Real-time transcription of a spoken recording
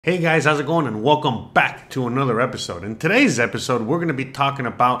Hey guys, how's it going? And welcome back to another episode. In today's episode, we're going to be talking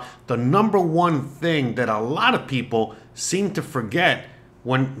about the number one thing that a lot of people seem to forget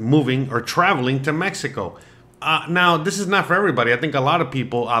when moving or traveling to Mexico. Now, this is not for everybody. I think a lot of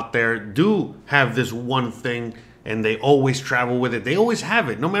people out there do have this one thing and they always travel with it. They always have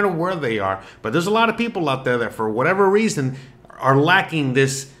it, no matter where they are. But there's a lot of people out there that for whatever reason are lacking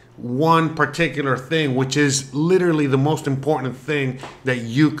this one particular thing, which is literally the most important thing that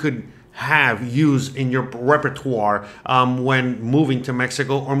you could use in your repertoire when moving to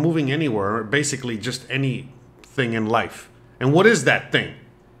Mexico or moving anywhere, or basically just anything in life. And what is that thing?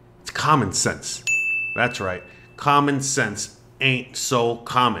 It's common sense. That's right. Common sense ain't so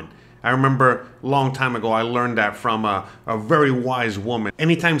common. I remember a long time ago, I learned that from a very wise woman.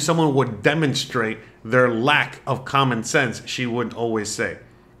 Anytime someone would demonstrate their lack of common sense, she would always say,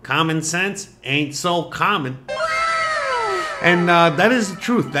 common sense ain't so common. And that is the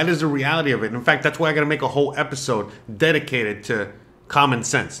truth. That is the reality of it. In fact, that's why I got to make a whole episode dedicated to common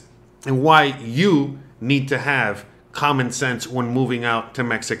sense and why you need to have common sense when moving out to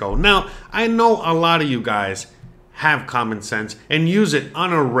Mexico. Now, I know a lot of you guys have common sense and use it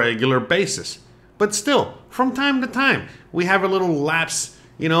on a regular basis. But still, from time to time, we have a little lapse,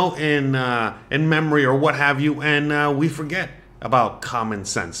 in memory or what have you, and we forget about common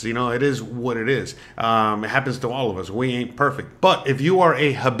sense. It is what it is. It happens to all of us. We ain't perfect. But if you are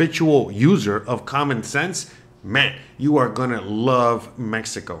a habitual user of common sense, man, you are gonna love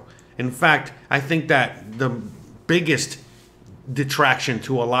Mexico. In fact, I think that the biggest detraction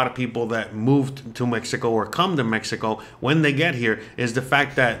to a lot of people that moved to Mexico or come to Mexico when they get here is the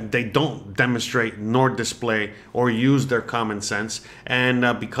fact that they don't demonstrate nor display or use their common sense,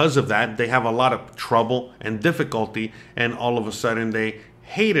 and because of that they have a lot of trouble and difficulty, and all of a sudden they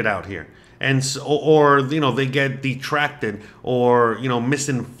hate it out here, and so, or they get detracted or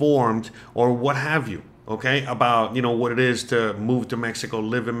misinformed or what have you, okay, about what it is to move to Mexico,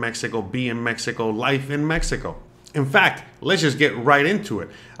 live in Mexico, be in Mexico, life in Mexico. In fact, let's just get right into it.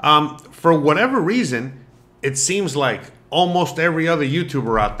 For whatever reason, it seems like almost every other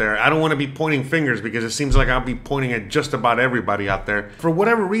YouTuber out there, I don't want to be pointing fingers because it seems like I'll be pointing at just about everybody out there. For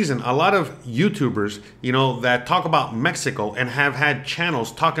whatever reason, a lot of YouTubers, that talk about Mexico and have had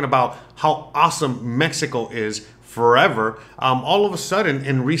channels talking about how awesome Mexico is forever, all of a sudden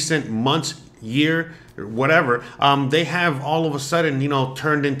in recent months, year, whatever, they have all of a sudden,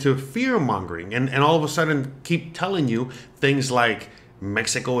 turned into fear mongering, and all of a sudden keep telling you things like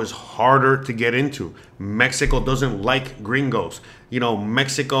Mexico is harder to get into. Mexico doesn't like gringos.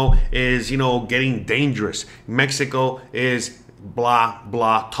 Mexico is, getting dangerous. Mexico is blah,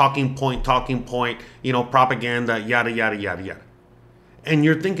 blah, talking point, propaganda, yada, yada, yada, yada. And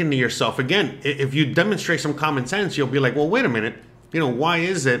you're thinking to yourself, again, if you demonstrate some common sense, you'll be like, well, wait a minute. Why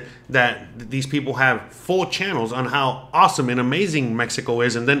is it that these people have full channels on how awesome and amazing Mexico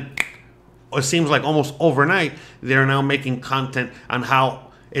is, and then it seems like almost overnight they're now making content on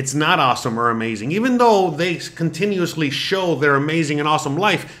how it's not awesome or amazing, even though they continuously show their amazing and awesome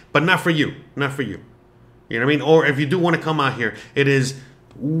life, but not for you, not for you. You know what I mean? Or if you do want to come out here, it is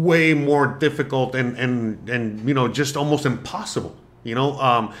way more difficult and just almost impossible,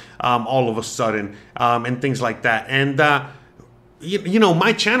 all of a sudden, and things like that. And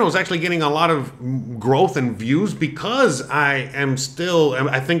my channel is actually getting a lot of growth and views because I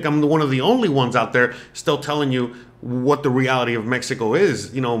think I'm one of the only ones out there still telling you what the reality of Mexico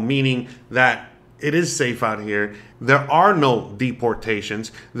is, meaning that it is safe out here. There are no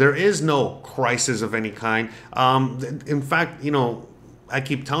deportations. There is no crisis of any kind. In fact, I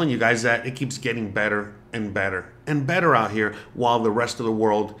keep telling you guys that it keeps getting better and better and better out here while the rest of the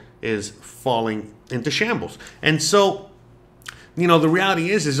world is falling into shambles. And so, the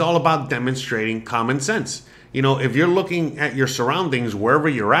reality is all about demonstrating common sense. If you're looking at your surroundings wherever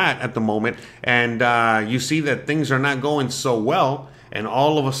you're at the moment, and you see that things are not going so well, and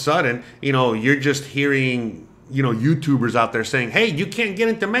all of a sudden, you're just hearing, YouTubers out there saying, hey, you can't get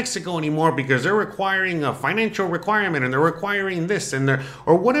into Mexico anymore because they're requiring a financial requirement, and they're requiring this, and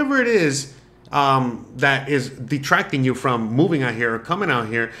or whatever it is that is detracting you from moving out here or coming out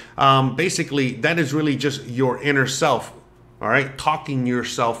here. Basically, that is really just your inner self. All right, talking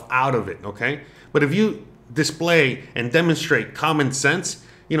yourself out of it, okay? But if you display and demonstrate common sense,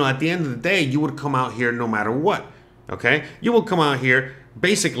 at the end of the day, you would come out here no matter what, okay? You will come out here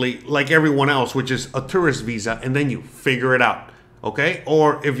basically like everyone else, which is a tourist visa, and then you figure it out, okay?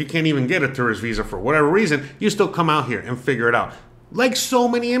 Or if you can't even get a tourist visa for whatever reason, you still come out here and figure it out, like so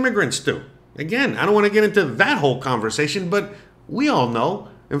many immigrants do. Again, I don't want to get into that whole conversation, but we all know.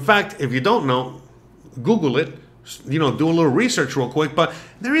 In fact, if you don't know, Google it. do a little research real quick, but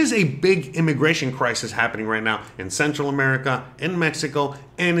there is a big immigration crisis happening right now in Central America, in Mexico,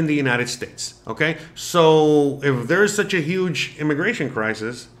 and in the United States. Okay, so if there's such a huge immigration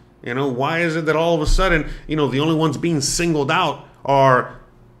crisis, why is it that all of a sudden, the only ones being singled out are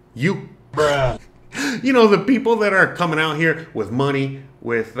you, bruh? The people that are coming out here with money,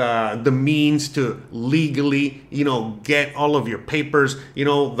 with the means to legally, get all of your papers,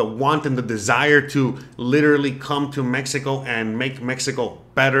 the want and the desire to literally come to Mexico and make Mexico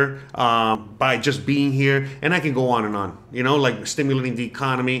better by just being here. And I can go on and on, like stimulating the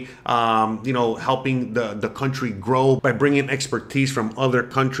economy, helping the country grow by bringing expertise from other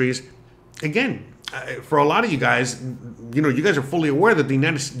countries. Again, for a lot of you guys, you guys are fully aware that the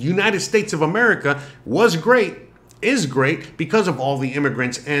United States of America was great, is great because of all the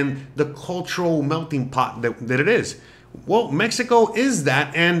immigrants and the cultural melting pot that it is. Well, Mexico is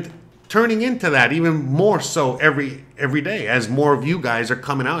that, and turning into that even more so every day as more of you guys are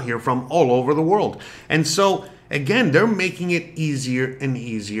coming out here from all over the world. And so again, they're making it easier and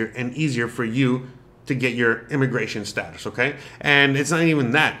easier and easier for you to get your immigration status, okay? And it's not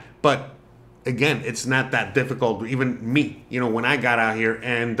even that, but again, it's not that difficult. Even me, when I got out here,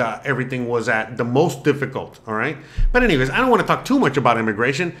 and everything was at the most difficult, all right? But anyways, I don't want to talk too much about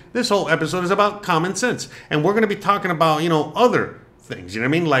immigration. This whole episode is about common sense. And we're going to be talking about, other things,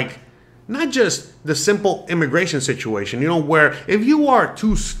 like not just the simple immigration situation, where if you are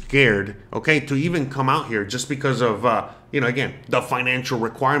too scared, okay, to even come out here just because of, again, the financial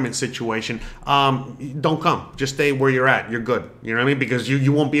requirement situation, don't come. Just stay where you're at. You're good. You know what I mean? Because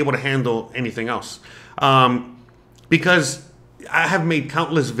you won't be able to handle anything else. Because I have made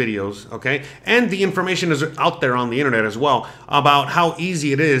countless videos, okay? And the information is out there on the internet as well about how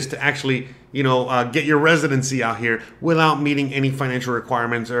easy it is to actually, get your residency out here without meeting any financial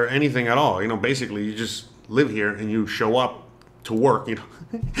requirements or anything at all. Basically, you just live here and you show up to work,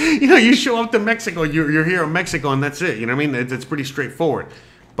 you show up to Mexico, you're here in Mexico, and that's it. I mean? It's pretty straightforward.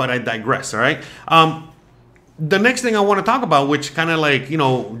 But I digress, all right? The next thing I want to talk about, which kind of like,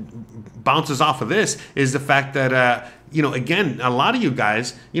 bounces off of this, is the fact that, again, a lot of you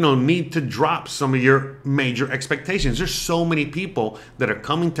guys, need to drop some of your major expectations. There's so many people that are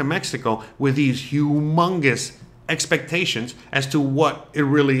coming to Mexico with these humongous expectations as to what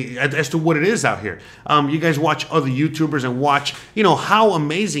it is out here. You guys watch other YouTubers and watch, how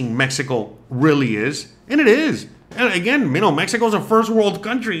amazing Mexico really is. And it is. And again, Mexico's a first world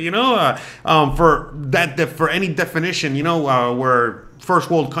country, for any definition, where first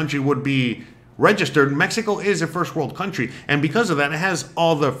world country would be registered. Mexico is a first world country. And because of that, it has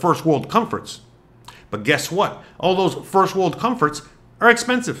all the first world comforts. But guess what? All those first world comforts are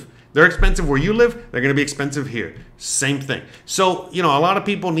expensive. They're expensive where you live. They're going to be expensive here. Same thing. So, a lot of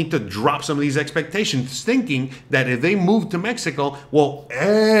people need to drop some of these expectations, thinking that if they move to Mexico, well,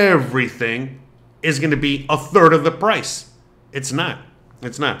 everything is going to be a third of the price. It's not.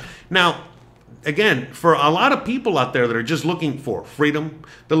 It's not. Now, again, for a lot of people out there that are just looking for freedom,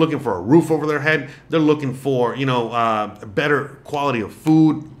 they're looking for a roof over their head, they're looking for, a better quality of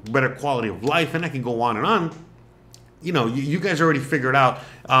food, better quality of life, and I can go on and on. You guys already figured out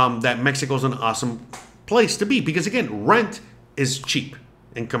that Mexico's an awesome place to be because, again, rent is cheap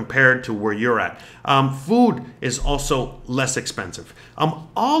and compared to where you're at. Food is also less expensive.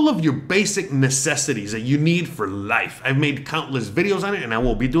 All of your basic necessities that you need for life. I've made countless videos on it, and I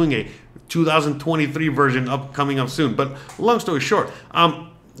will be doing a 2023 version coming up soon. But long story short,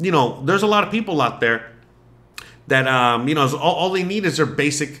 there's a lot of people out there that, all they need is their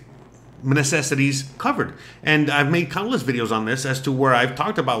basic necessities covered. And I've made countless videos on this as to where I've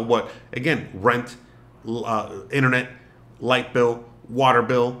talked about what, again, rent, internet, light bill, water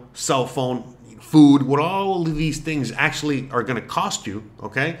bill, cell phone, food, what all of these things actually are going to cost you,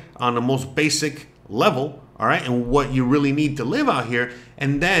 okay, on the most basic level, all right, and what you really need to live out here,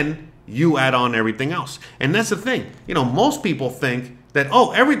 and then you add on everything else. And that's the thing, most people think that,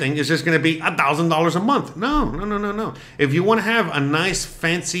 everything is just going to be $1,000 a month. No. If you want to have a nice,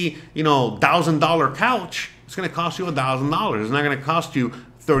 fancy, $1,000 couch, it's going to cost you $1,000. It's not going to cost you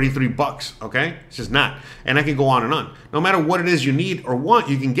 $33, okay? It's just not. And I can go on and on. No matter what it is you need or want,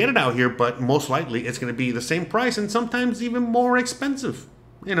 you can get it out here, but most likely it's going to be the same price and sometimes even more expensive.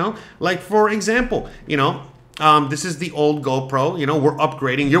 Like for example, this is the old GoPro. We're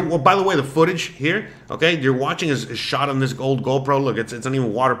upgrading. Well, by the way, the footage here, okay, you're watching is shot on this old GoPro. Look, it's not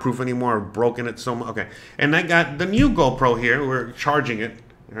even waterproof anymore. I've broken it so much. Okay, and I got the new GoPro here. We're charging it.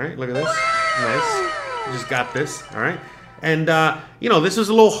 All right, look at this. Nice. Just got this. All right, and this is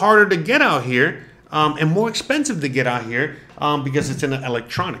a little harder to get out here and more expensive to get out here because it's an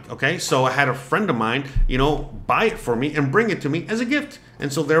electronic. Okay, so I had a friend of mine, buy it for me and bring it to me as a gift,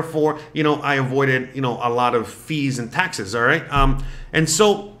 and so therefore, I avoided, a lot of fees and taxes. All right, and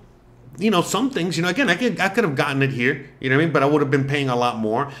so. Some things, again, I could have gotten it here, but I would have been paying a lot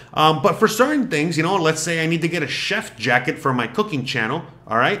more. But for certain things, let's say I need to get a chef jacket for my cooking channel.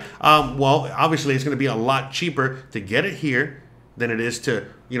 All right. Well, obviously it's going to be a lot cheaper to get it here than it is to,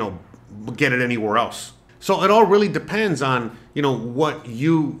 get it anywhere else. So it all really depends on, what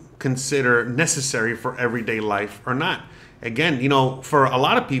you consider necessary for everyday life or not. Again, for a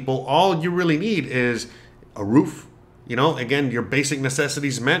lot of people, all you really need is a roof, again, your basic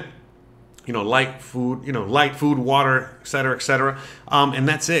necessities met. Light food, water, etc., and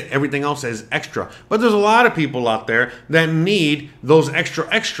that's it. Everything else is extra. But there's a lot of people out there that need those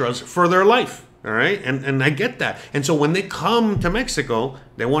extras for their life. All right, and I get that. And so when they come to Mexico,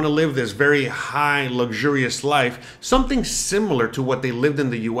 they want to live this very high, luxurious life, something similar to what they lived in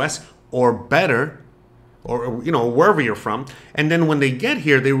the U.S. or better, or wherever you're from. And then when they get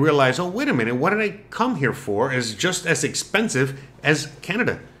here, they realize, oh, wait a minute, what did I come here for? Is just as expensive as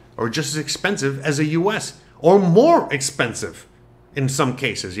Canada. Or just as expensive as the U.S. or more expensive in some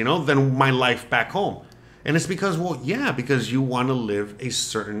cases, than my life back home. And it's because, because you want to live a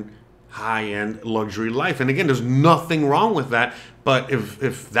certain high-end luxury life. And again, there's nothing wrong with that. But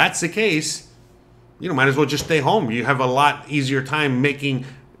if that's the case, might as well just stay home. You have a lot easier time making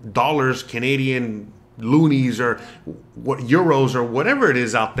dollars, Canadian loonies, or euros, or whatever it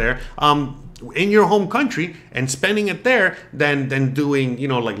is out there. In your home country and spending it there than doing,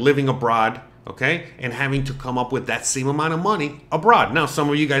 like living abroad, okay, and having to come up with that same amount of money abroad. Now, some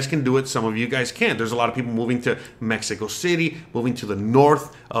of you guys can do it, some of you guys can't. There's a lot of people moving to Mexico City, moving to the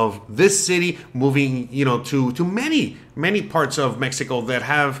north of this city, moving, to many parts of Mexico that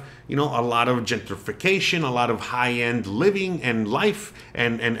have, a lot of gentrification, a lot of high-end living and life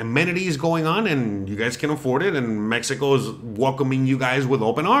and amenities going on, and you guys can afford it, and Mexico is welcoming you guys with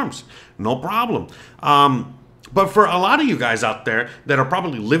open arms. No problem. But for a lot of you guys out there that are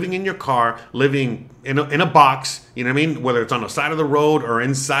probably living in your car, living in a box, whether it's on the side of the road or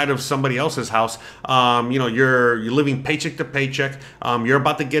inside of somebody else's house, you're living paycheck to paycheck, you're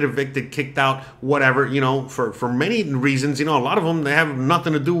about to get evicted, kicked out, whatever, for many reasons, a lot of them, they have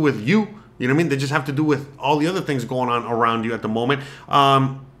nothing to do with you, they just have to do with all the other things going on around you at the moment.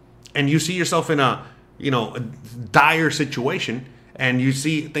 And you see yourself in a dire situation, and you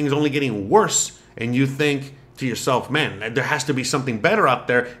see things only getting worse, and you think to yourself, man, there has to be something better out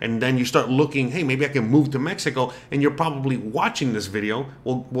there. And then you start looking, hey, maybe I can move to Mexico. And you're probably watching this video.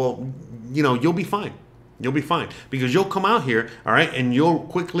 Well, you'll be fine. You'll be fine because you'll come out here, all right, and you'll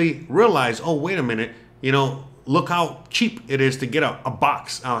quickly realize, oh, wait a minute, look how cheap it is to get a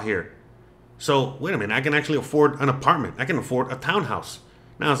box out here. So wait a minute, I can actually afford an apartment. I can afford a townhouse.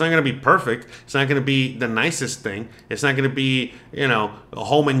 Now, it's not going to be perfect. It's not going to be the nicest thing. It's not going to be, a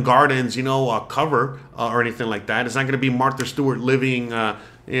Home and Gardens, a cover or anything like that. It's not going to be Martha Stewart living, House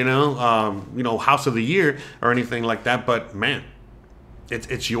of the Year or anything like that. But man,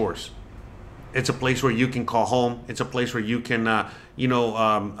 it's yours. It's a place where you can call home. It's a place where you can,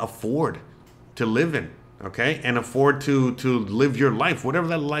 afford to live in, okay, and afford to live your life, whatever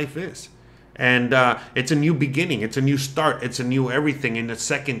that life is. And it's a new beginning. It's a new start. It's a new everything, and a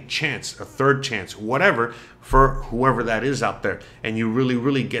second chance, a third chance, whatever, for whoever that is out there. And you really,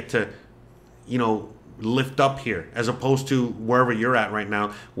 really get to, lift up here as opposed to wherever you're at right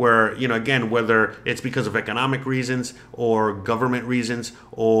now, where, again, whether it's because of economic reasons or government reasons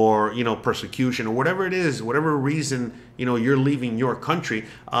or, persecution or whatever it is, whatever reason, you're leaving your country,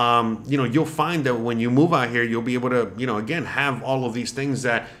 you'll find that when you move out here, you'll be able to, again, have all of these things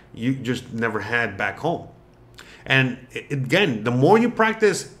that you just never had back home. And again, the more you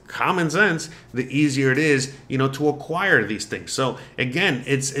practice common sense, the easier it is, to acquire these things. So again,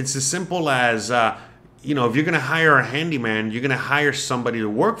 it's as simple as, if you're going to hire a handyman, you're going to hire somebody to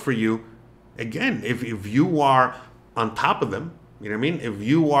work for you. Again, if you are on top of them, if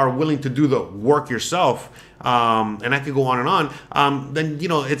you are willing to do the work yourself, and I could go on and on, then,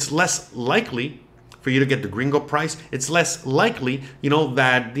 it's less likely for you to get the gringo price. It's less likely,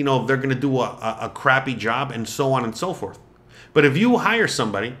 that, they're going to do a crappy job and so on and so forth. But if you hire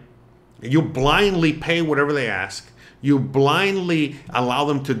somebody, you blindly pay whatever they ask, you blindly allow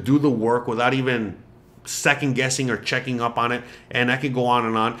them to do the work without even second guessing or checking up on it, and I could go on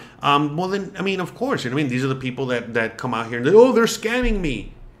and on. Well, then, of course, these are the people that come out here and they're scamming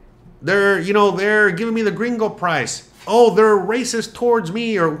me. They're giving me the gringo price. Oh, they're racist towards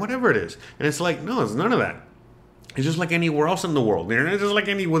me or whatever it is. And it's like, no, it's none of that. It's just like anywhere else in the world. You know, it's just like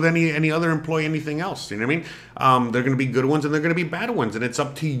any other employee, anything else. You know what I mean? There are going to be good ones and there are going to be bad ones, and it's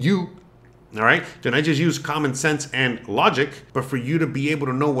up to you. All right. Then I just use common sense and logic, but for you to be able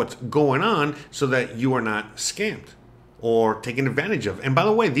to know what's going on so that you are not scammed or taken advantage of. And by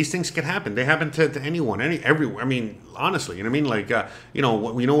the way, these things can happen. They happen to anyone, everywhere. I mean, honestly, you know what I mean? Like,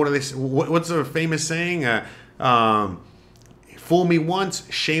 what are they? What's the famous saying? Fool me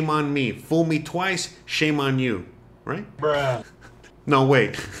once, shame on me. Fool me twice, shame on you. Right? Bruh. No,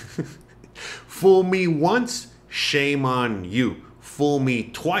 wait. Fool me once, shame on you. Fool me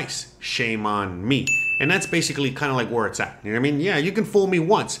twice, shame on me. And that's basically kind of like where it's at. You know what I mean? Yeah, you can fool me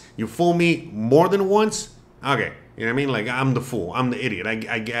once. You fool me more than once, okay. You know what I mean? Like, I'm the fool. I'm the idiot.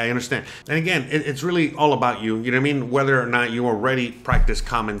 I understand. And again, it's really all about you. You know what I mean? Whether or not you already practice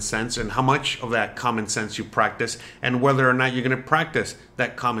common sense and how much of that common sense you practice, and whether or not you're going to practice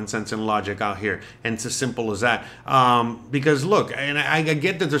that common sense and logic out here. And it's as simple as that. Because look, and I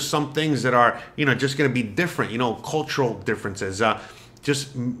get that there's some things that are, just going to be different, cultural differences.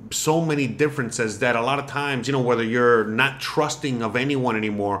 Just so many differences that a lot of times, whether you're not trusting of anyone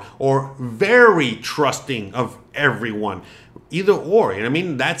anymore or very trusting of everyone, either or, I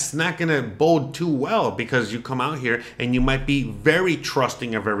mean, that's not going to bode too well, because you come out here and you might be very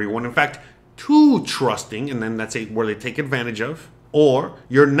trusting of everyone. In fact, too trusting, and then that's where they take advantage of. Or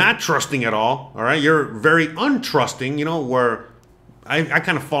you're not trusting at all right? You're very untrusting, where I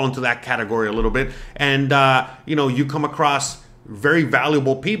kind of fall into that category a little bit. And, you come across very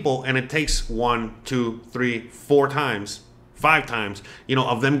valuable people, and it takes 1, 2, 3, 4 times, 5 times,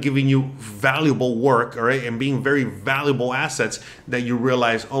 of them giving you valuable work, all right, and being very valuable assets, that you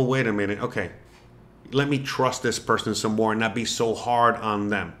realize, oh, wait a minute, okay, let me trust this person some more and not be so hard on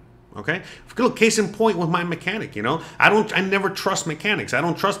them. Okay, look, case in point with my mechanic. I never trust mechanics. I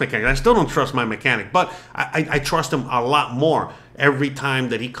don't trust mechanics. I still don't trust my mechanic, but I trust him a lot more every time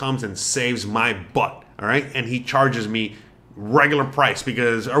that he comes and saves my butt. All right, and he charges me regular price,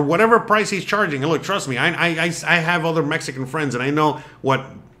 because, or whatever price he's charging. And look, trust me, I have other Mexican friends, and I know what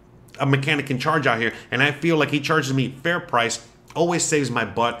a mechanic can charge out here, and I feel like he charges me fair price, always saves my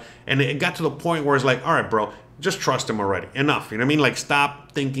butt. And it got to the point where it's like, all right, bro, just trust him already. Enough. You know what I mean? Like,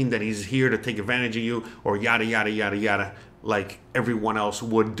 stop thinking that he's here to take advantage of you, or yada yada yada yada, like everyone else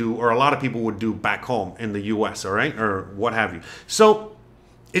would do, or a lot of people would do back home in the US, all right, or what have you. So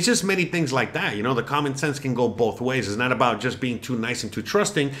it's just many things like that. The common sense can go both ways. It's not about just being too nice and too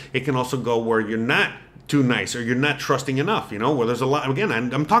trusting. It can also go where you're not too nice, or you're not trusting enough, where there's a lot. Again,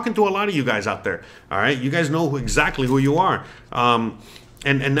 I'm talking to a lot of you guys out there. All right. You guys know exactly who you are.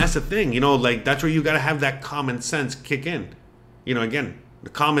 And that's the thing, like, that's where you got to have that common sense kick in. Again, the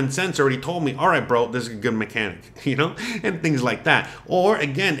common sense already told me, all right, bro, this is a good mechanic, and things like that. Or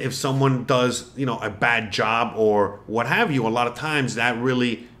again, if someone does, a bad job or what have you, a lot of times that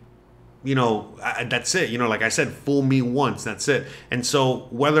really, that's it. Like I said, fool me once, that's it. And so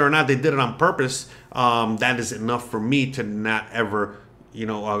whether or not they did it on purpose, that is enough for me to not ever,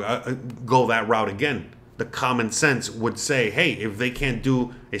 go that route again. The common sense would say, hey, if they can't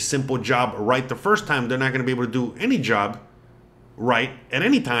do a simple job right the first time, they're not going to be able to do any job right at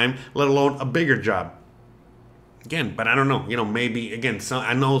any time, let alone a bigger job. Again, but I don't know, maybe, again,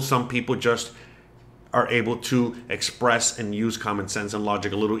 I know some people just are able to express and use common sense and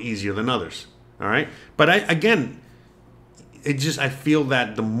logic a little easier than others. All right. But I feel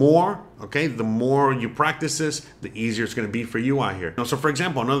that the more you practice this, the easier it's going to be for you out here. So for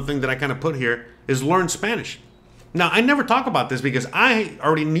example, another thing that I kind of put here is learn Spanish. Now, I never talk about this because I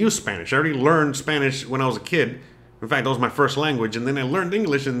already knew Spanish. I already learned Spanish when I was a kid. In fact, that was my first language, and then I learned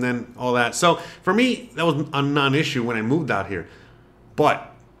English and then all that. So for me, that was a non-issue when I moved out here.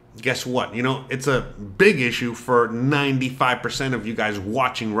 But guess what? It's a big issue for 95% of you guys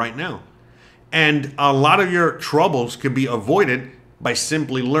watching right now. And a lot of your troubles could be avoided by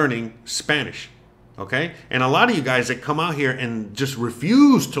simply learning Spanish. Okay? And a lot of you guys that come out here and just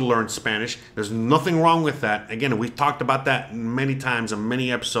refuse to learn Spanish, there's nothing wrong with that. Again, we've talked about that many times in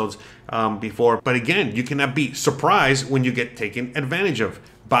many episodes before. But again, you cannot be surprised when you get taken advantage of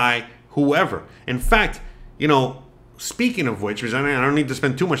by whoever. In fact, speaking of which, I don't need to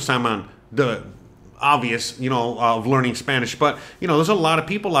spend too much time on the obvious, of learning Spanish, but, there's a lot of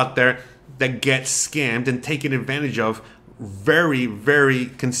people out there that get scammed and taken advantage of very, very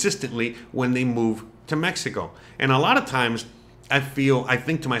consistently when they move to Mexico. And a lot of times I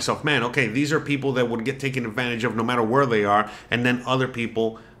think to myself, man, okay, these are people that would get taken advantage of no matter where they are. And then other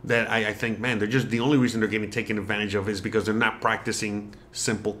people that I think, man, they're just, the only reason they're getting taken advantage of is because they're not practicing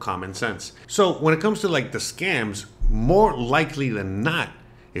simple common sense. So when it comes to like the scams, more likely than not,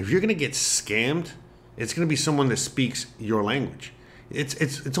 if you're going to get scammed, it's going to be someone that speaks your language.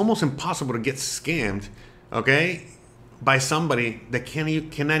 It's almost impossible to get scammed, okay, by somebody that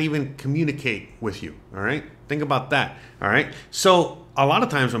cannot even communicate with you. All right, think about that. All right, so a lot of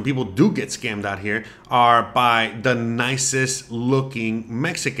times when people do get scammed out here are by the nicest looking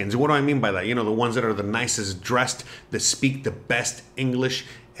Mexicans. What do I mean by that? You know, the ones that are the nicest dressed, that speak the best English,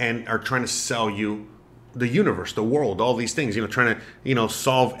 and are trying to sell you the universe, the world, all these things, you know, trying to, you know,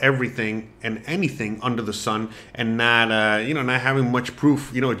 solve everything and anything under the sun, and not, you know, not having much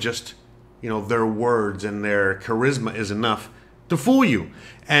proof, you know, just, you know, their words and their charisma is enough to fool you.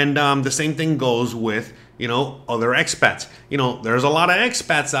 And the same thing goes with, you know, other expats. You know, there's a lot of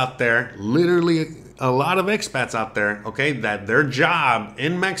expats out there, literally a lot of expats out there, okay, that their job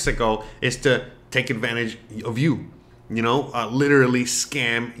in Mexico is to take advantage of you. You know, literally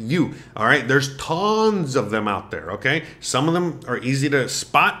scam you. All right, there's tons of them out there. Okay, some of them are easy to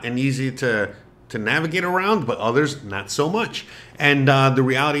spot and easy to navigate around, but others not so much. And the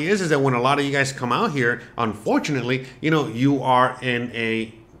reality is that when a lot of you guys come out here, unfortunately, you know, you are in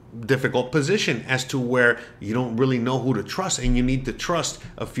a difficult position as to where you don't really know who to trust, and you need to trust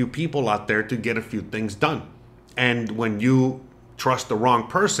a few people out there to get a few things done. And when you trust the wrong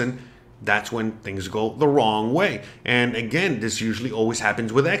person, that's when things go the wrong way. And again, this usually always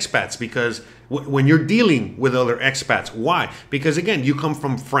happens with expats, because when you're dealing with other expats, why? Because again, you come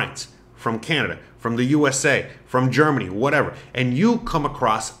from France, from Canada, from the USA, from Germany, whatever, and you come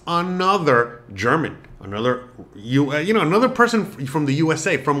across another German, another another person from the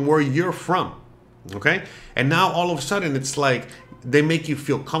USA, from where you're from, okay? And now all of a sudden, it's like they make you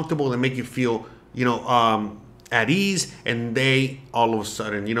feel comfortable, they make you feel, you know, at ease, and they all of a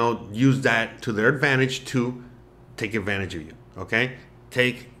sudden, you know, use that to their advantage to take advantage of you, okay?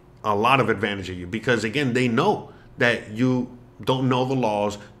 Take a lot of advantage of you, because again, they know that you don't know the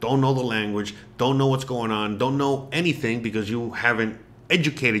laws, don't know the language, don't know what's going on, don't know anything, because you haven't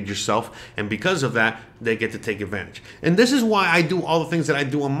educated yourself, and because of that, they get to take advantage. And this is why I do all the things that I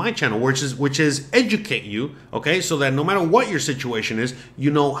do on my channel, which is educate you, okay, so that no matter what your situation is, you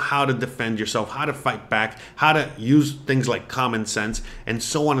know how to defend yourself, how to fight back, how to use things like common sense, and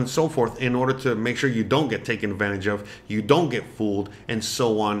so on and so forth, in order to make sure you don't get taken advantage of, you don't get fooled, and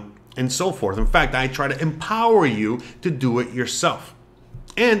so on and so forth. In fact, I try to empower you to do it yourself.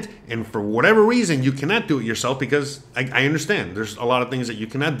 And for whatever reason you cannot do it yourself, because I understand there's a lot of things that you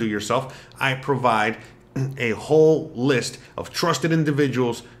cannot do yourself, I provide a whole list of trusted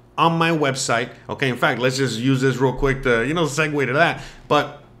individuals on my website. Okay, in fact, let's just use this real quick to, you know, segue to that.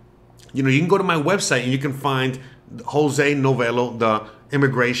 But, you know, you can go to my website and you can find Jose Novello, the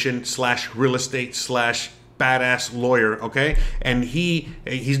immigration / real estate / badass lawyer, okay? And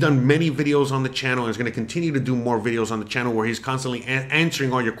he's done many videos on the channel, and is going to continue to do more videos on the channel, where he's constantly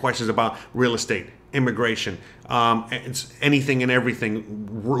answering all your questions about real estate, immigration, it's anything and everything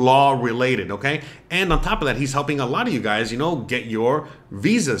law related, okay? And on top of that, he's helping a lot of you guys, you know, get your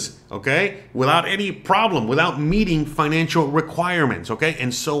visas, okay, without any problem, without meeting financial requirements, okay,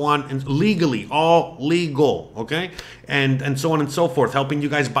 and so on, and legally, all legal, okay, and so on and so forth, helping you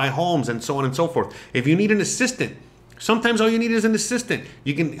guys buy homes, and so on and so forth. If you need an assistant, sometimes all you need is an assistant.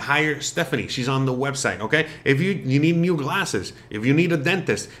 You can hire Stephanie. She's on the website, okay? If you need new glasses, if you need a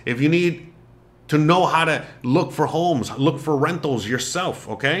dentist, if you need to know how to look for homes, look for rentals yourself,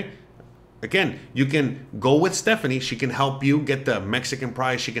 okay? Again, you can go with Stephanie. She can help you get the Mexican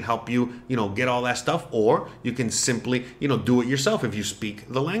price. She can help you, you know, get all that stuff. Or you can simply, you know, do it yourself if you speak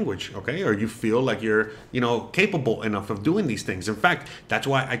the language, okay? Or you feel like you're, you know, capable enough of doing these things. In fact, that's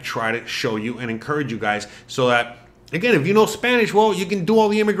why I try to show you and encourage you guys, so that, again, if you know Spanish, well, you can do all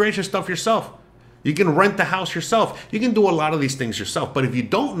the immigration stuff yourself. You can rent the house yourself. You can do a lot of these things yourself. But if you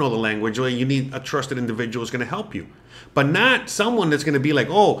don't know the language, well, you need a trusted individual who's going to help you. But not someone that's going to be like,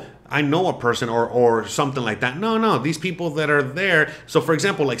 oh, I know a person, or something like that. No, these people that are there. So for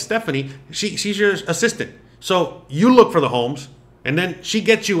example, like Stephanie, she's your assistant. So you look for the homes, and then she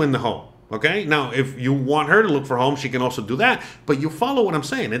gets you in the home. Okay. Now, if you want her to look for homes, she can also do that. But you follow what I'm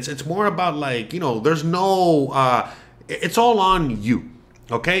saying. It's more about, like, you know, there's no, it's all on you.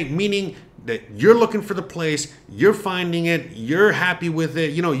 Okay. Meaning that you're looking for the place, you're finding it, you're happy with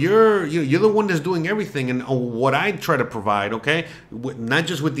it, you know, you're the one that's doing everything. And what I try to provide, okay, not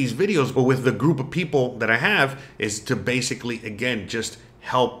just with these videos, but with the group of people that I have, is to basically, again, just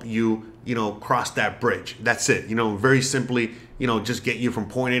help you, you know, cross that bridge. That's it. You know, very simply, you know, just get you from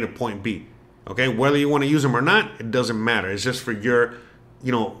point A to point B. Okay, whether you want to use them or not, it doesn't matter. It's just for your,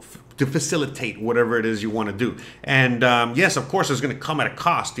 you know, to facilitate whatever it is you want to do. And yes, of course, it's going to come at a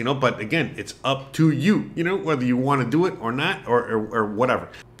cost, you know, but again, it's up to you, you know, whether you want to do it or not, or whatever.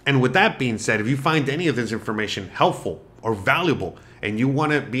 And with that being said, if you find any of this information helpful or valuable, and you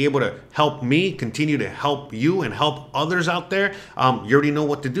want to be able to help me continue to help you and help others out there, you already know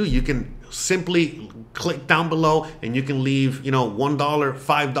what to do. You can simply click down below and you can leave, $1,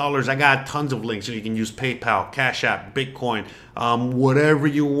 $5. I got tons of links. So you can use PayPal, Cash App, Bitcoin, whatever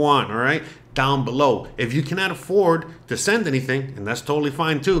you want, all right? Down below. If you cannot afford to send anything, and that's totally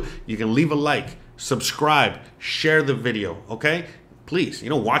fine too, you can leave a like, subscribe, share the video, okay? Please,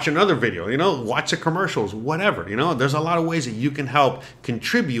 watch another video, watch the commercials, whatever, there's a lot of ways that you can help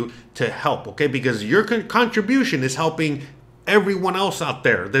contribute to help, okay? Because your contribution is helping everyone else out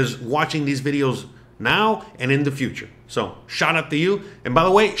there that's watching these videos now and in the future. So shout out to you. And by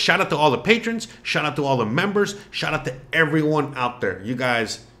the way, shout out to all the patrons, shout out to all the members, shout out to everyone out there. You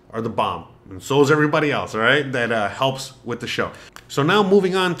guys are the bomb. And so is everybody else, all right, that helps with the show. So now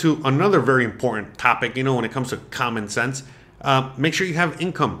moving on to another very important topic, when it comes to common sense. Make sure you have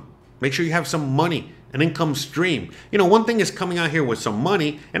income. Make sure you have some money, an income stream. One thing is coming out here with some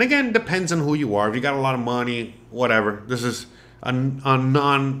money, and again, depends on who you are. If you got a lot of money, whatever. This is a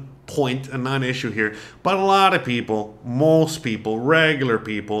non-issue here. But a lot of people, most people, regular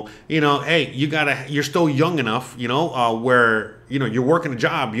people, hey, you're still young enough, where, you're working a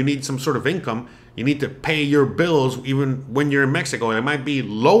job, you need some sort of income. You need to pay your bills even when you're in Mexico. It might be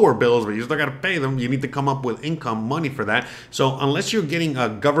lower bills, but you still got to pay them. You need to come up with income, money for that. So unless you're getting a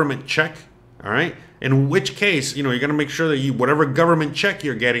government check, all right, in which case, you're going to make sure that whatever government check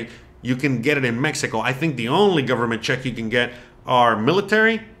you're getting, you can get it in Mexico. I think the only government check you can get are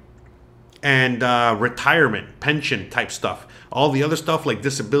military and retirement, pension type stuff. All the other stuff like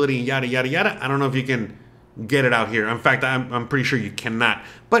disability and yada, yada, yada, I don't know if you can get it out here. In fact, I'm pretty sure you cannot.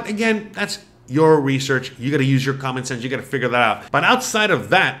 But again, that's your research. You got to use your common sense. You got to figure that out. But outside of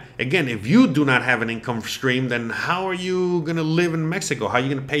that, again, if you do not have an income stream, then how are you going to live in Mexico? How are you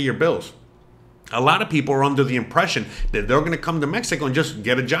going to pay your bills? A lot of people are under the impression that they're going to come to Mexico and just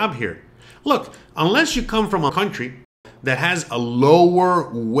get a job here. Look, unless you come from a country that has a lower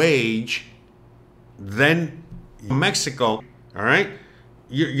wage than Mexico, all right,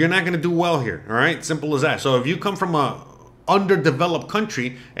 you're not going to do well here, all right? Simple as that. So if you come from a underdeveloped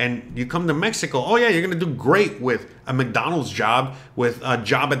country and you come to Mexico, oh yeah, you're going to do great with a McDonald's job, with a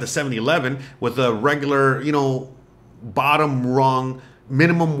job at the 7-Eleven, with a regular, bottom rung,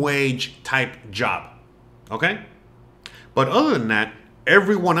 minimum wage type job, okay? But other than that,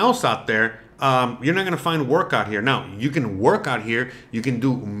 everyone else out there, you're not going to find work out here. Now, you can work out here. You can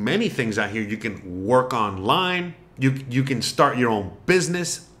do many things out here. You can work online. You can start your own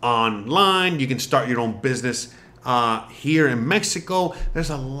business online. You can start your own business here in Mexico. There's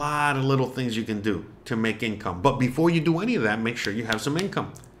a lot of little things you can do to make income. But before you do any of that, make sure you have some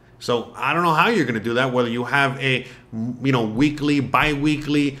income. So I don't know how you're going to do that, whether you have a weekly,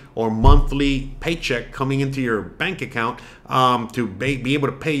 bi-weekly, or monthly paycheck coming into your bank account to be able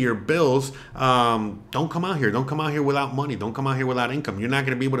to pay your bills. Don't come out here. Don't come out here without money. Don't come out here without income. You're not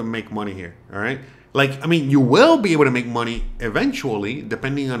going to be able to make money here, all right? You will be able to make money eventually,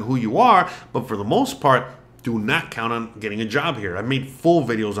 depending on who you are, but for the most part, do not count on getting a job here. I made full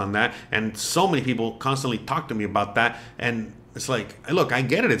videos on that, and so many people constantly talk to me about that, and it's like, look, I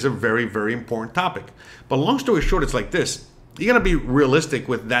get it. It's a very, very important topic. But long story short, it's like this. You got to be realistic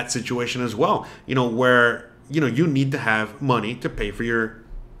with that situation as well, where, you need to have money to pay for your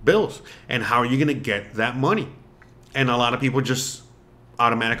bills. And how are you going to get that money? And a lot of people just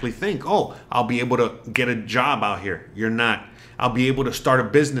automatically think, oh, I'll be able to get a job out here. You're not. I'll be able to start a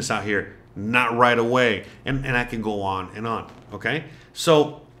business out here. Not right away. And I can go on and on. Okay?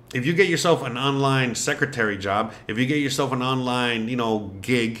 So if you get yourself an online secretary job, if you get yourself an online,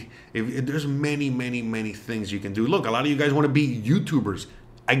 gig, if there's many, many, many things you can do. Look, a lot of you guys want to be YouTubers.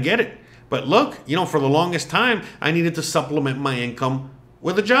 I get it. But look, for the longest time, I needed to supplement my income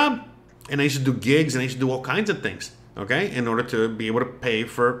with a job. And I used to do gigs and I used to do all kinds of things, okay, in order to be able to pay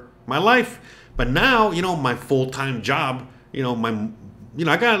for my life. But now, my full-time job,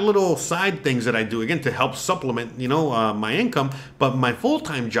 I got little side things that I do, again, to help supplement, my income. But my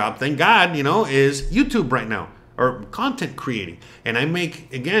full-time job, thank God, is YouTube right now, or content creating. And I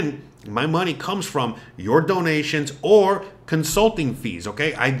make, again, my money comes from your donations or consulting fees,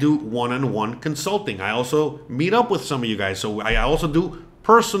 okay? I do one-on-one consulting. I also meet up with some of you guys. So I also do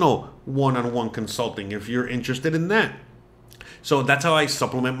personal one-on-one consulting if you're interested in that. So that's how I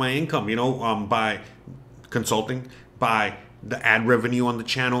supplement my income, by consulting, by the ad revenue on the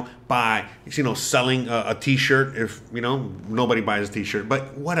channel, by selling a t-shirt if nobody buys a t-shirt,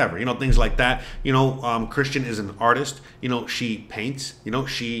 but whatever, things like that. Christian is an artist. She paints.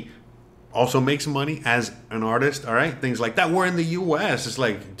 She also makes money as an artist, all right? Things like that. We're in the US, it's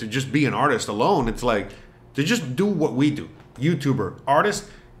like to just be an artist alone, it's like to just do what we do. YouTuber, artist,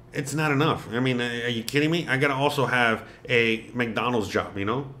 it's not enough. I mean, are you kidding me? I gotta also have a McDonald's job, you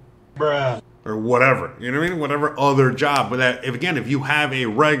know? Bruh. Or whatever, you know what I mean? Whatever other job. But that, if you have a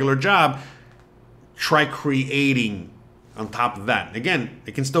regular job, try creating on top of that. Again,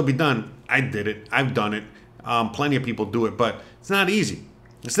 it can still be done. I did it. I've done it. Plenty of people do it, but it's not easy.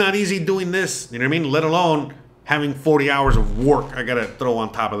 It's not easy doing this, you know what I mean? Let alone having 40 hours of work I gotta throw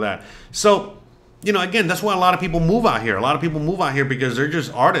on top of that. So, you know, again, that's why a lot of people move out here. A lot of people move out here because they're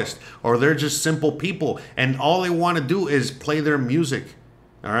just artists or they're just simple people. And all they want to do is play their music.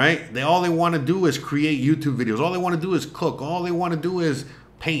 All right. All they want to do is create YouTube videos. All they want to do is cook. All they want to do is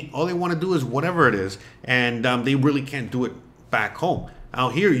paint. All they want to do is whatever it is. And they really can't do it back home.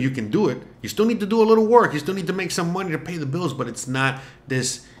 Out here, you can do it. You still need to do a little work. You still need to make some money to pay the bills, but it's not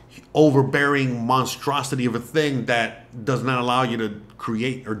this overbearing monstrosity of a thing that does not allow you to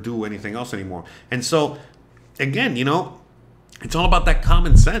create or do anything else anymore. And so, again, you know, it's all about that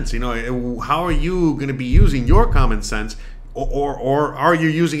common sense. You know, how are you going to be using your common sense? Or are you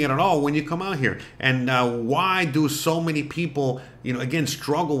using it at all when you come out here? And why do so many people, you know, again,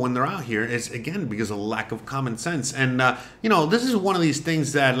 struggle when they're out here? It's, again, because of lack of common sense. And, you know, this is one of these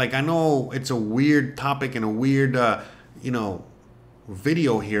things that, like, I know it's a weird topic and a weird, you know,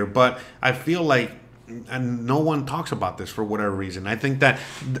 video here, but I feel like no one talks about this for whatever reason. I think that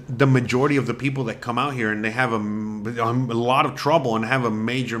the majority of the people that come out here and they have a lot of trouble and have a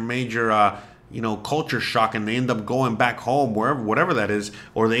major you know, culture shock, and they end up going back home, wherever, whatever that is,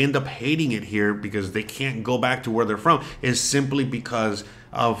 or they end up hating it here because they can't go back to where they're from, is simply because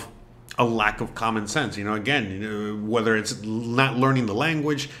of a lack of common sense. You know, again, you know, whether it's not learning the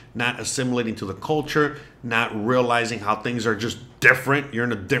language, not assimilating to the culture, not realizing how things are just different. You're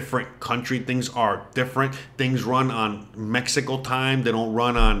in a different country. Things are different. Things run on Mexico time. They don't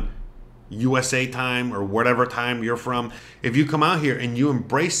run on USA time or whatever time you're from. If you come out here and you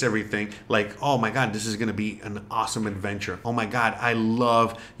embrace everything, like, oh my God, this is going to be an awesome adventure. Oh my God, I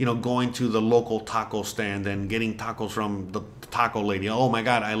love, you know, going to the local taco stand and getting tacos from the taco lady. Oh my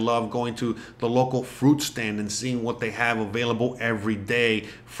God, I love going to the local fruit stand and seeing what they have available every day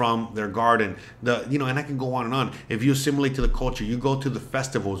from their garden. You know, and I can go on and on. If you assimilate to the culture, you go to the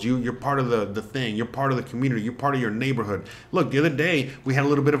festivals, you're part of the thing, you're part of the community, you're part of your neighborhood. Look, the other day we had a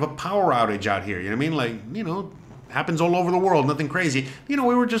little bit of a power outage out here. You know what I mean? Like, you know, happens all over the world, nothing crazy. You know,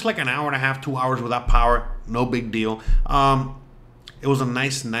 we were just like an hour and a half, 2 hours without power, no big deal. It was a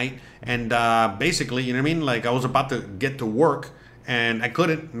nice night, and basically, you know what I mean? Like, I was about to get to work, and I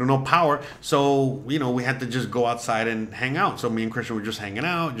couldn't, no power, so, you know, we had to just go outside and hang out. So me and Christian were just hanging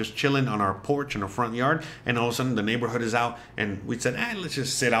out, just chilling on our porch in our front yard, and all of a sudden the neighborhood is out, and we said, let's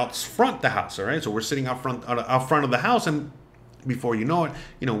just sit out front the house, all right? So we're sitting out front of the house, and before you know it,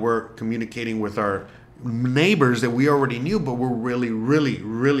 you know, we're communicating with our neighbors that we already knew, but we're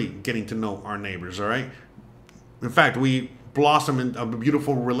really getting to know our neighbors, all right? In fact, we blossom in a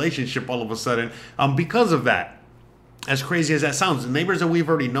beautiful relationship all of a sudden because of that. As crazy as that sounds, the neighbors that we've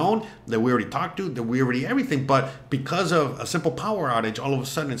already known, that we already talked to, that we already everything, but because of a simple power outage, all of a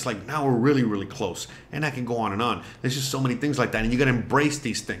sudden it's like now we're really close. And I can go on and on. There's just so many things like that, and you got to embrace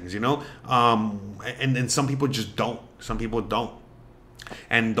these things, you know. And some people just don't. Some people don't.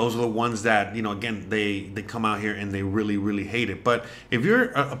 And those are the ones that, you know, again, they come out here and they really hate it. But if you're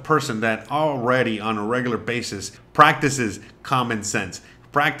a person that already on a regular basis practices common sense,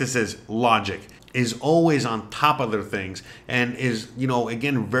 practices logic, is always on top of their things, and is, you know,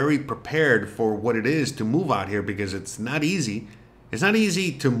 again, very prepared for what it is to move out here, because it's not easy. It's not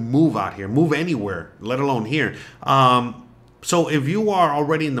easy to move out here, move anywhere, let alone here. So if you are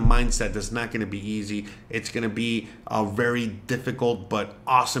already in the mindset that's not going to be easy, it's going to be a very difficult but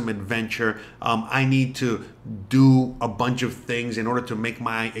awesome adventure. I need to do a bunch of things in order to make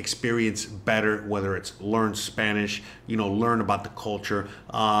my experience better, whether it's learn Spanish, you know, learn about the culture,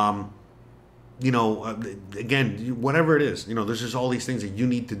 you know, again, whatever it is, you know, there's just all these things that you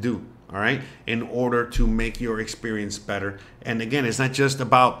need to do, all right, in order to make your experience better. And again, it's not just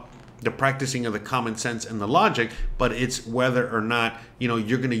about the practicing of the common sense and the logic, but it's whether or not, you know,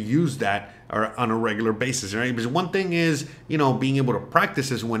 you're going to use that or on a regular basis, right? Because one thing is, you know, being able to practice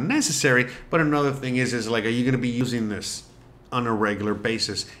this when necessary, but another thing is like, are you going to be using this on a regular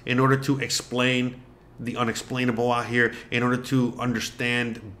basis in order to explain the unexplainable out here, in order to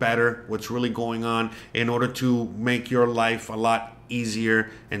understand better what's really going on, in order to make your life a lot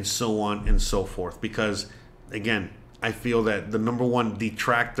easier, and so on and so forth? Because again, I feel that the number one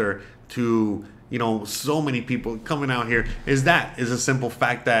detractor to, you know, so many people coming out here is a simple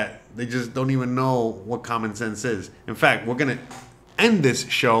fact that They just don't even know what common sense is. In fact, we're going to end this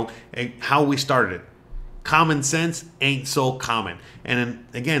show how we started it. Common sense ain't so common. And then,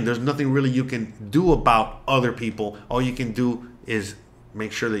 again, there's nothing really you can do about other people. All you can do is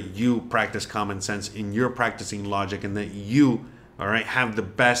make sure that you practice common sense and you're practicing logic, and that you, all right, have the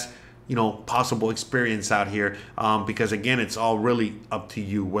best, possible experience out here. Because again, it's all really up to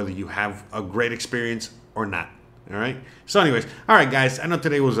you whether you have a great experience or not. All right. So anyways, all right, guys, I know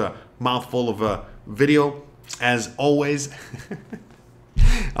today was a mouthful of a video as always.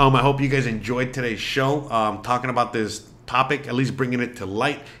 I hope you guys enjoyed today's show, talking about this topic, at least bringing it to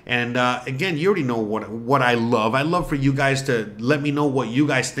light. And again, you already know what I love. I love for you guys to let me know what you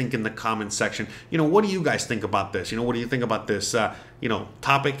guys think in the comments section. What do you guys think about this? What do you think about this,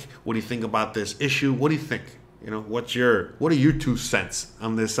 topic? What do you think about this issue? What do you think? What are your 2 cents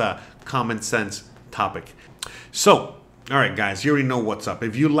on this common sense topic? So, all right, guys, you already know what's up.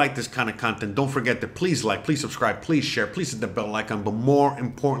 If you like this kind of content, don't forget to please like, please subscribe, please share, please hit the bell icon. But more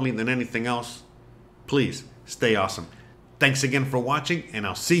importantly than anything else, please stay awesome. Thanks again for watching, and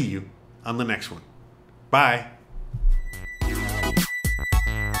I'll see you on the next one. Bye.